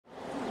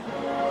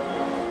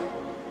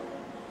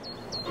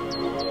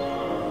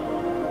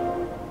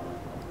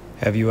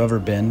Have you ever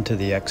been to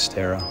the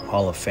XTERRA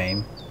Hall of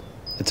Fame?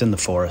 It's in the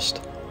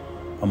forest,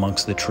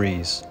 amongst the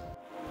trees,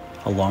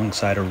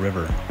 alongside a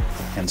river,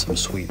 and some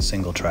sweet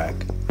single track.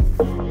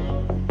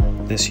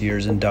 This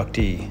year's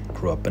inductee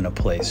grew up in a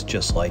place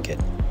just like it,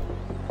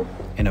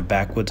 in a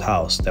backwoods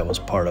house that was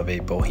part of a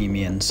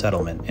bohemian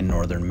settlement in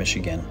northern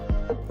Michigan.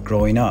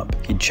 Growing up,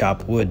 he'd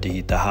chop wood to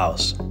heat the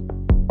house.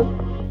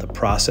 The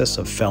process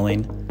of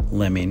felling,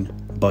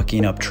 limbing,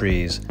 bucking up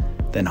trees,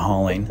 then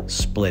hauling,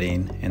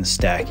 splitting, and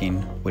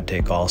stacking would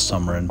take all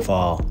summer and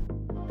fall.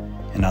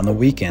 And on the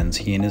weekends,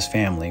 he and his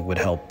family would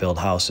help build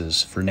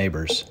houses for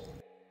neighbors.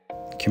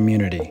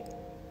 Community,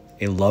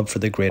 a love for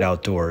the great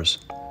outdoors,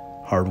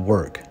 hard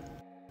work,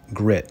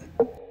 grit,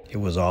 it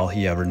was all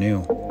he ever knew.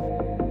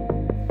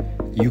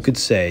 You could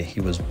say he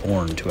was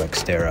born to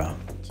XTERRA.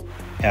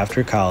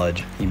 After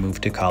college, he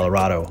moved to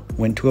Colorado,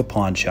 went to a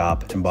pawn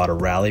shop, and bought a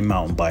rally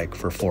mountain bike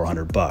for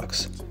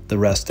 $400. The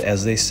rest,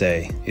 as they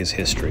say, is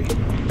history.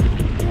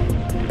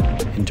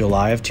 In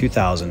July of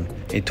 2000,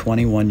 a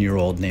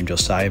 21-year-old named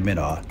Josiah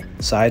Middaugh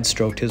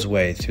side-stroked his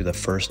way through the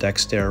first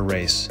XTERRA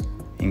race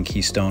in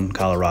Keystone,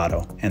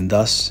 Colorado, and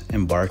thus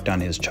embarked on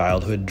his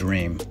childhood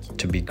dream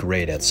to be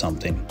great at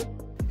something.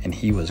 And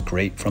he was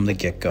great from the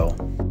get-go.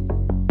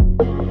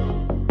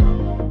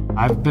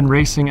 I've been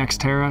racing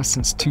XTERRA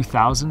since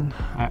 2000.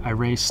 I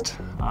raced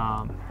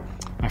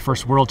my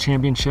first World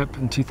Championship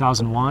in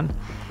 2001.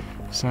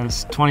 So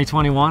it's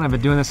 2021, I've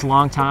been doing this a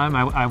long time.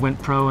 I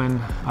went pro in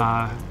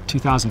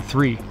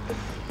 2003.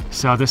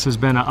 So this has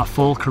been a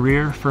full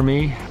career for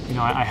me. You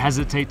know, I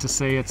hesitate to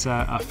say it's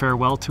a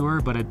farewell tour,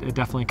 but it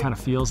definitely kind of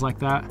feels like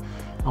that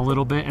a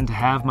little bit. And to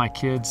have my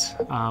kids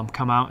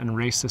come out and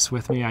race this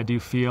with me, I do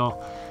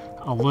feel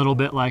a little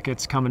bit like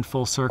it's coming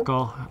full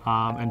circle.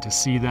 And to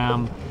see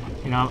them,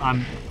 you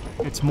know,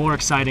 it's more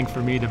exciting for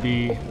me to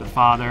be the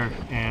father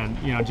and,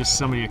 you know, just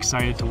somebody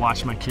excited to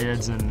watch my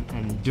kids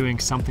and doing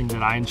something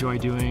that I enjoy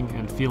doing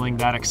and feeling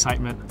that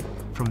excitement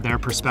from their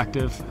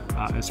perspective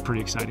is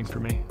pretty exciting for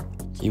me.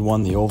 He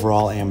won the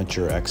overall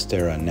amateur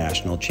XTERRA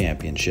National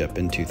Championship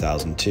in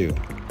 2002,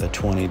 the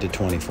 20 to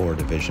 24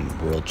 division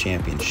World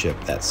Championship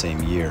that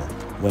same year,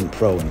 went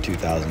pro in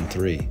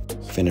 2003,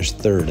 finished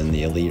third in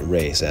the elite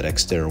race at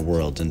XTERRA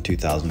Worlds in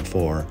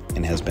 2004,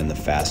 and has been the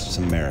fastest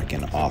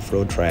American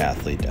off-road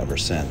triathlete ever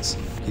since.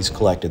 He's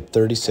collected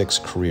 36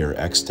 career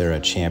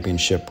XTERRA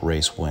Championship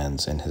race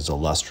wins in his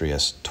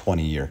illustrious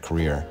 20-year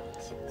career,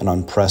 an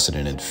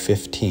unprecedented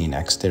 15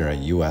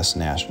 XTERRA U.S.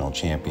 National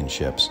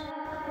Championships,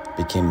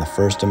 became the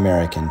first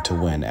American to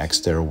win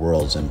XTERRA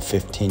Worlds in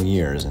 15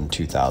 years in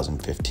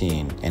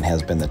 2015, and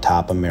has been the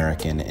top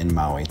American in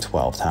Maui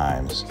 12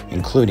 times,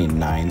 including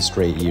 9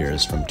 straight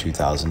years from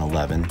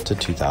 2011 to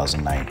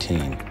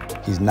 2019.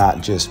 He's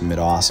not just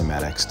mid-awesome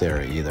at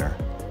XTERRA either.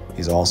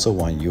 He's also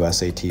won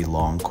USAT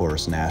Long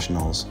Course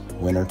Nationals,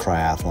 Winter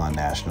Triathlon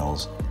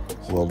Nationals,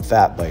 World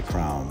Fat Bike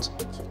Crowns,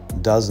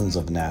 dozens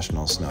of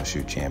National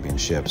Snowshoe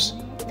Championships,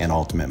 and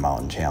Ultimate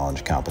Mountain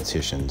Challenge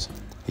competitions.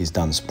 He's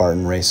done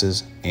Spartan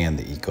races and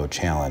the Eco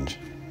Challenge.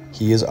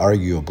 He is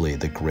arguably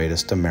the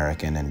greatest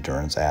American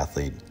endurance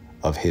athlete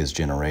of his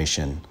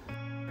generation.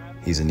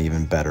 He's an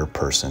even better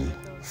person,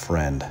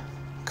 friend,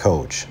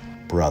 coach,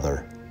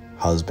 brother,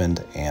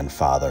 husband, and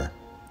father.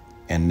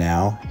 And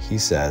now, he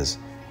says,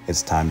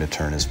 it's time to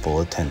turn his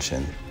full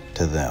attention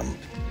to them.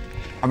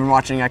 I've been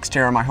watching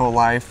XTERRA my whole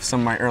life.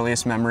 Some of my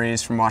earliest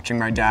memories from watching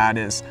my dad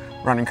is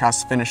running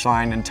across the finish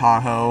line in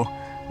Tahoe,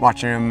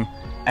 watching him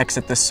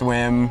exit the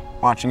swim,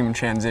 watching him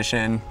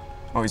transition.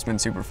 Always been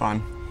super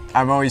fun.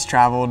 I've always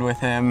traveled with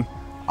him,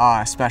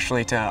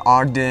 especially to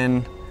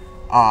Ogden.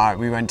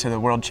 We went to the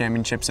World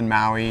Championships in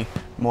Maui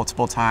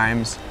multiple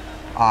times.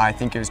 I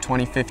think it was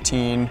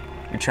 2015.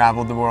 We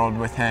traveled the world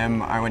with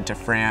him. I went to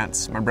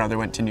France, my brother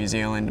went to New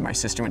Zealand, my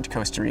sister went to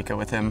Costa Rica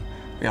with him.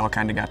 We all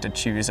kind of got to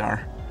choose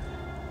our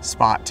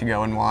spot to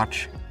go and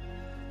watch.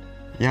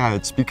 Yeah,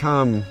 it's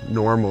become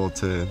normal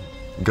to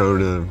go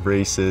to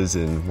races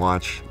and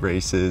watch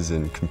races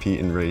and compete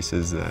in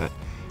races that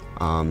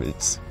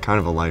it's kind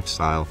of a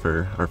lifestyle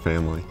for our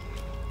family.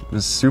 It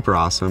was super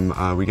awesome.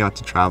 We got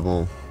to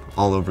travel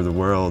all over the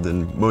world,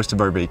 and most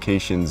of our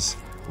vacations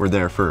were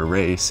there for a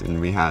race, and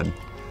we had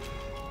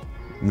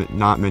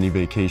not many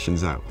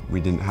vacations that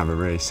we didn't have a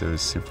race, so it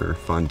was super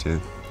fun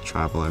to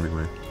travel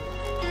everywhere.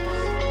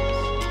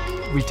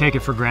 We take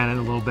it for granted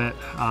a little bit,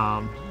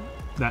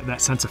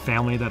 that sense of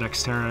family that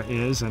XTERRA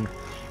is, and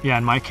yeah,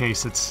 in my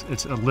case,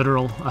 it's a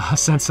literal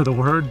sense of the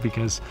word,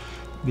 because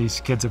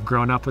these kids have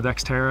grown up with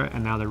XTERRA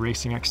and now they're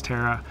racing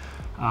XTERRA.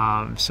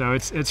 So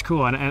it's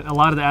cool, and a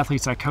lot of the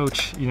athletes I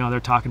coach, you know,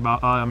 they're talking about,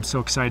 oh, I'm so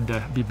excited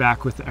to be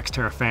back with the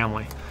XTERRA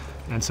family,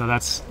 and so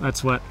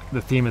that's what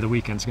the theme of the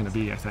weekend's going to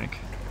be, I think.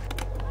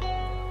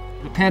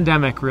 The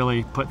pandemic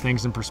really put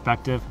things in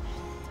perspective.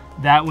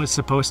 That was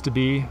supposed to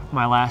be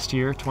my last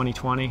year,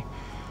 2020.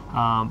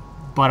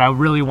 But I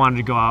really wanted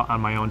to go out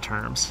on my own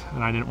terms,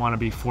 and I didn't want to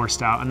be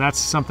forced out. And that's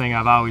something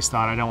I've always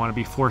thought. I don't want to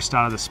be forced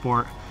out of the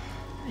sport,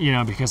 you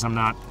know, because I'm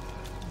not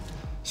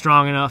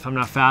strong enough, I'm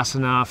not fast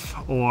enough,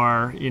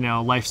 or, you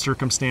know, life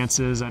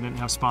circumstances, I didn't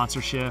have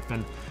sponsorship.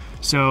 And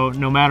So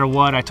no matter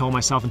what, I told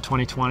myself in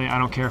 2020, I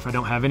don't care if I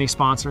don't have any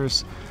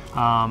sponsors.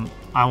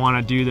 I want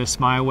to do this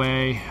my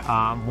way,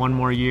 one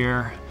more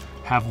year,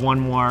 have one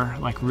more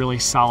like really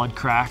solid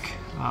crack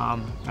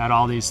at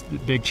all these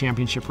big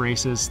championship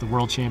races, the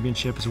World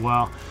Championship as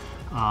well,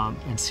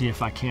 and see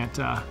if I can't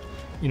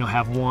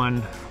have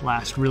one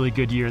last really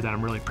good year that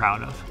I'm really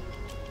proud of.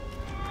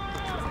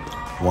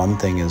 One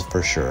thing is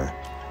for sure,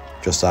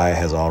 Josiah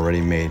has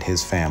already made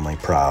his family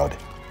proud.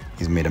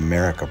 He's made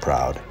America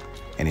proud,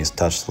 and he's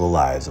touched the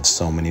lives of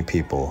so many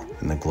people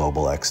in the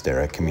global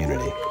XTERRA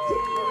community.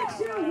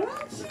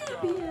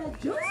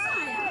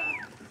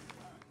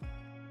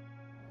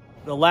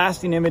 The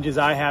lasting images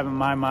I have in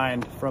my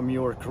mind from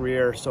your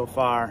career so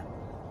far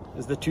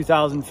is the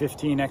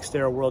 2015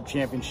 XTERRA World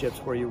Championships,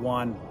 where you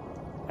won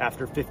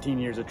after 15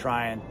 years of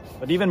trying.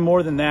 But even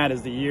more than that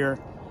is the year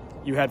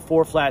you had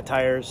 4 flat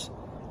tires,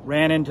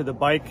 ran into the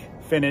bike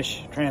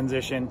finish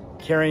transition,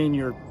 carrying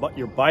your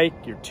bike,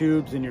 your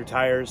tubes, and your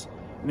tires,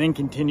 and then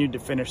continued to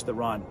finish the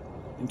run.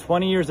 In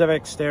 20 years of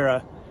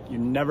XTERRA, you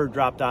never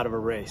dropped out of a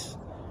race.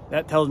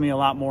 That tells me a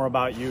lot more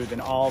about you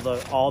than all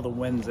the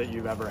wins that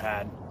you've ever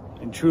had,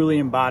 and truly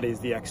embodies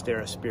the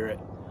XTERRA spirit.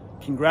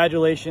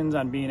 Congratulations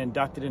on being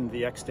inducted into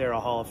the XTERRA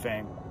Hall of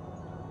Fame.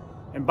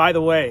 And by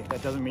the way,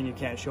 that doesn't mean you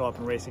can't show up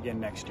and race again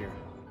next year.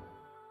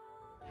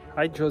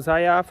 Hi,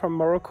 Josiah from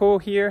Morocco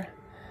here.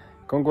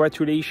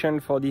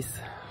 Congratulations for this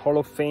Hall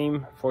of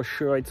Fame. For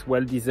sure, it's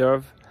well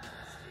deserved.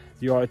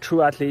 You are a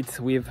true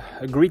athlete with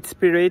a great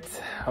spirit.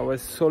 I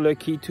was so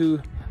lucky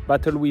to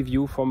battle with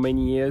you for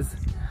many years.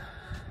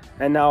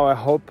 And now I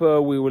hope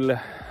we will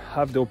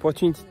have the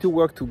opportunity to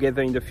work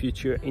together in the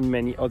future in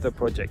many other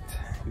projects.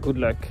 Good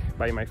luck.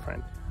 Bye, my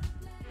friend.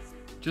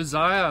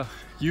 Josiah,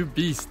 you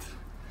beast.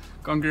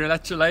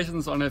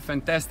 Congratulations on a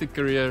fantastic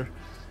career.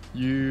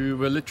 You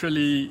were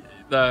literally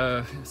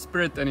the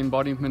spirit and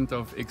embodiment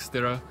of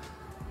XTERRA.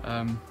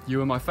 You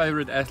were my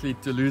favorite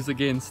athlete to lose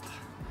against.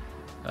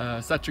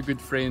 Such a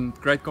good friend,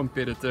 great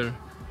competitor,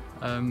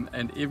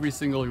 and every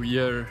single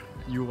year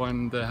you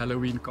won the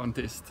Halloween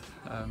contest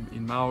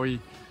in Maui.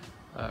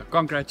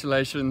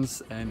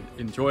 Congratulations and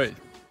enjoy.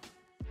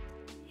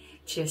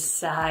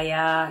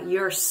 Josiah,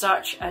 you're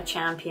such a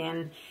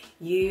champion.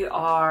 You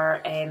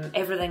are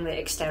everything that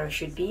XTERRA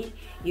should be.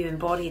 You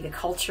embody the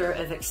culture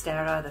of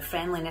XTERRA, the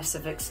friendliness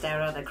of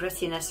XTERRA, the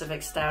grittiness of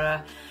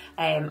XTERRA.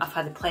 I've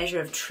had the pleasure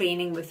of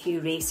training with you,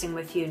 racing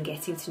with you, and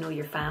getting to know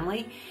your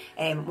family.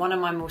 One of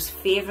my most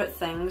favourite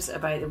things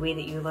about the way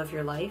that you live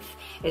your life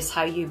is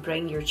how you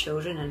bring your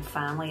children and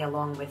family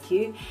along with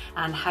you,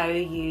 and how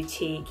you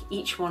take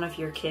each one of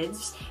your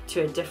kids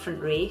to a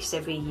different race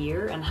every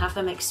year and have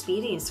them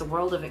experience the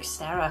world of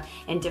XTERRA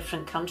in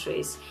different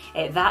countries.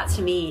 That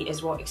to me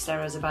is what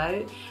XTERRA is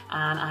about,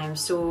 and I'm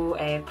so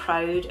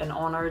proud and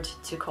honoured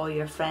to call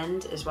you a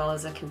friend as well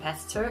as a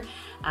competitor.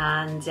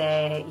 And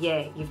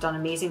yeah, you've done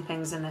amazing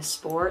things in this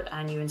sport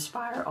and you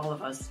inspire all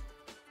of us.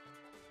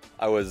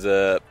 I was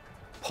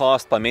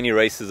passed by many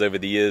racers over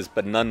the years,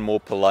 but none more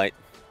polite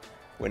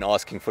when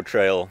asking for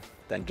trail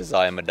than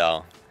Josiah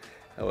Middaugh.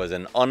 It was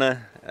an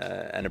honour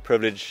and a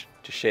privilege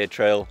to share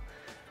trail.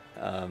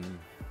 A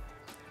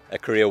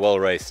career well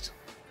raced.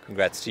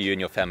 Congrats to you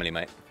and your family,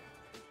 mate.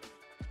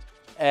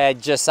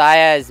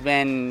 Josiah has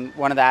been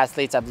one of the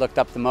athletes I've looked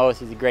up the most.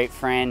 He's a great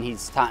friend.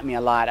 He's taught me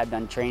a lot. I've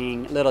done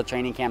little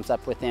training camps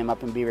up with him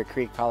up in Beaver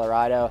Creek,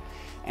 Colorado,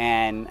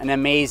 and an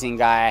amazing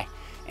guy.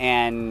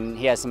 And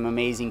he has some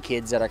amazing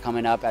kids that are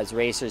coming up as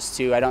racers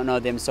too. I don't know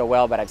them so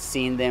well, but I've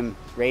seen them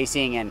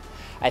racing, and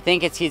I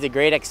think he's a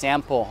great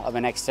example of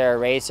an XTERRA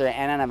racer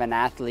and of an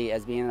athlete,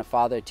 as being a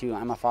father too.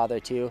 I'm a father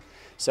too.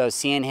 So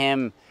seeing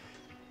him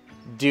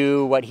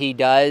do what he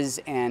does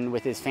and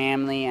with his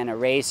family and a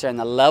racer and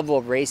the level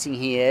of racing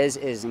he is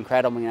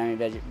incredible. You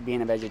know,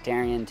 being a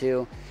vegetarian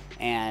too,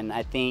 and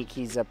I think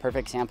he's a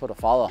perfect example to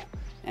follow.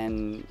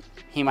 And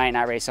he might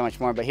not race so much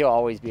more, but he'll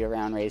always be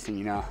around racing,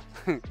 you know.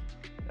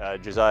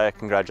 Josiah,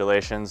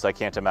 congratulations. I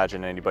can't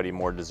imagine anybody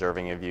more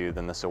deserving of you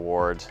than this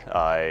award.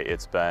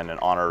 It's been an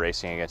honor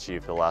racing against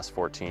you for the last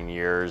 14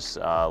 years.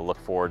 Look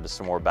forward to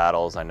some more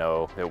battles. I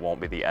know it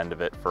won't be the end of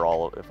it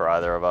for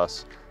either of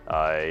us.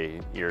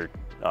 You're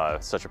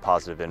such a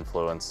positive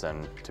influence,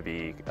 and to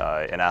be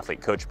an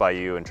athlete coached by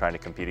you and trying to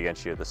compete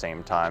against you at the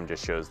same time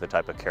just shows the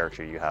type of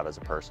character you have as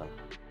a person.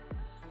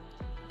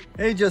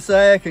 Hey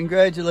Josiah,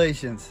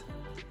 congratulations.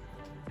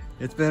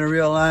 It's been a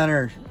real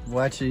honor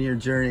watching your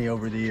journey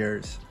over the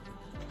years.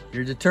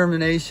 Your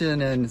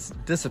determination and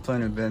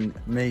discipline have been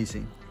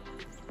amazing.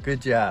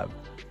 Good job.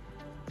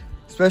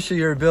 Especially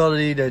your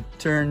ability to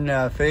turn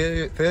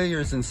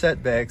failures and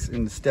setbacks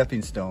into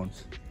stepping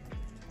stones.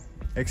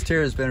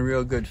 XTERRA has been a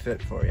real good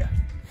fit for you.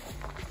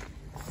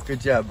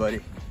 Good job,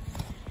 buddy.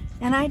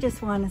 And I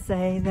just want to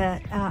say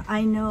that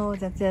I know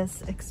that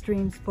this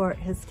extreme sport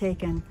has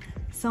taken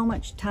so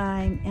much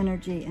time,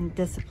 energy, and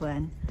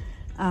discipline.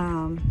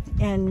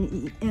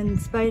 And in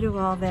spite of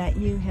all that,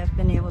 you have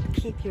been able to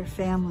keep your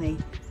family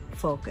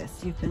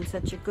focused. You've been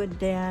such a good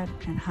dad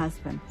and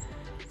husband.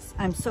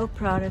 I'm so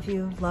proud of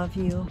you, love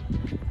you,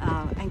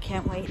 and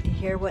can't wait to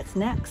hear what's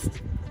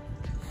next.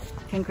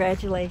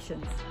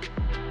 Congratulations.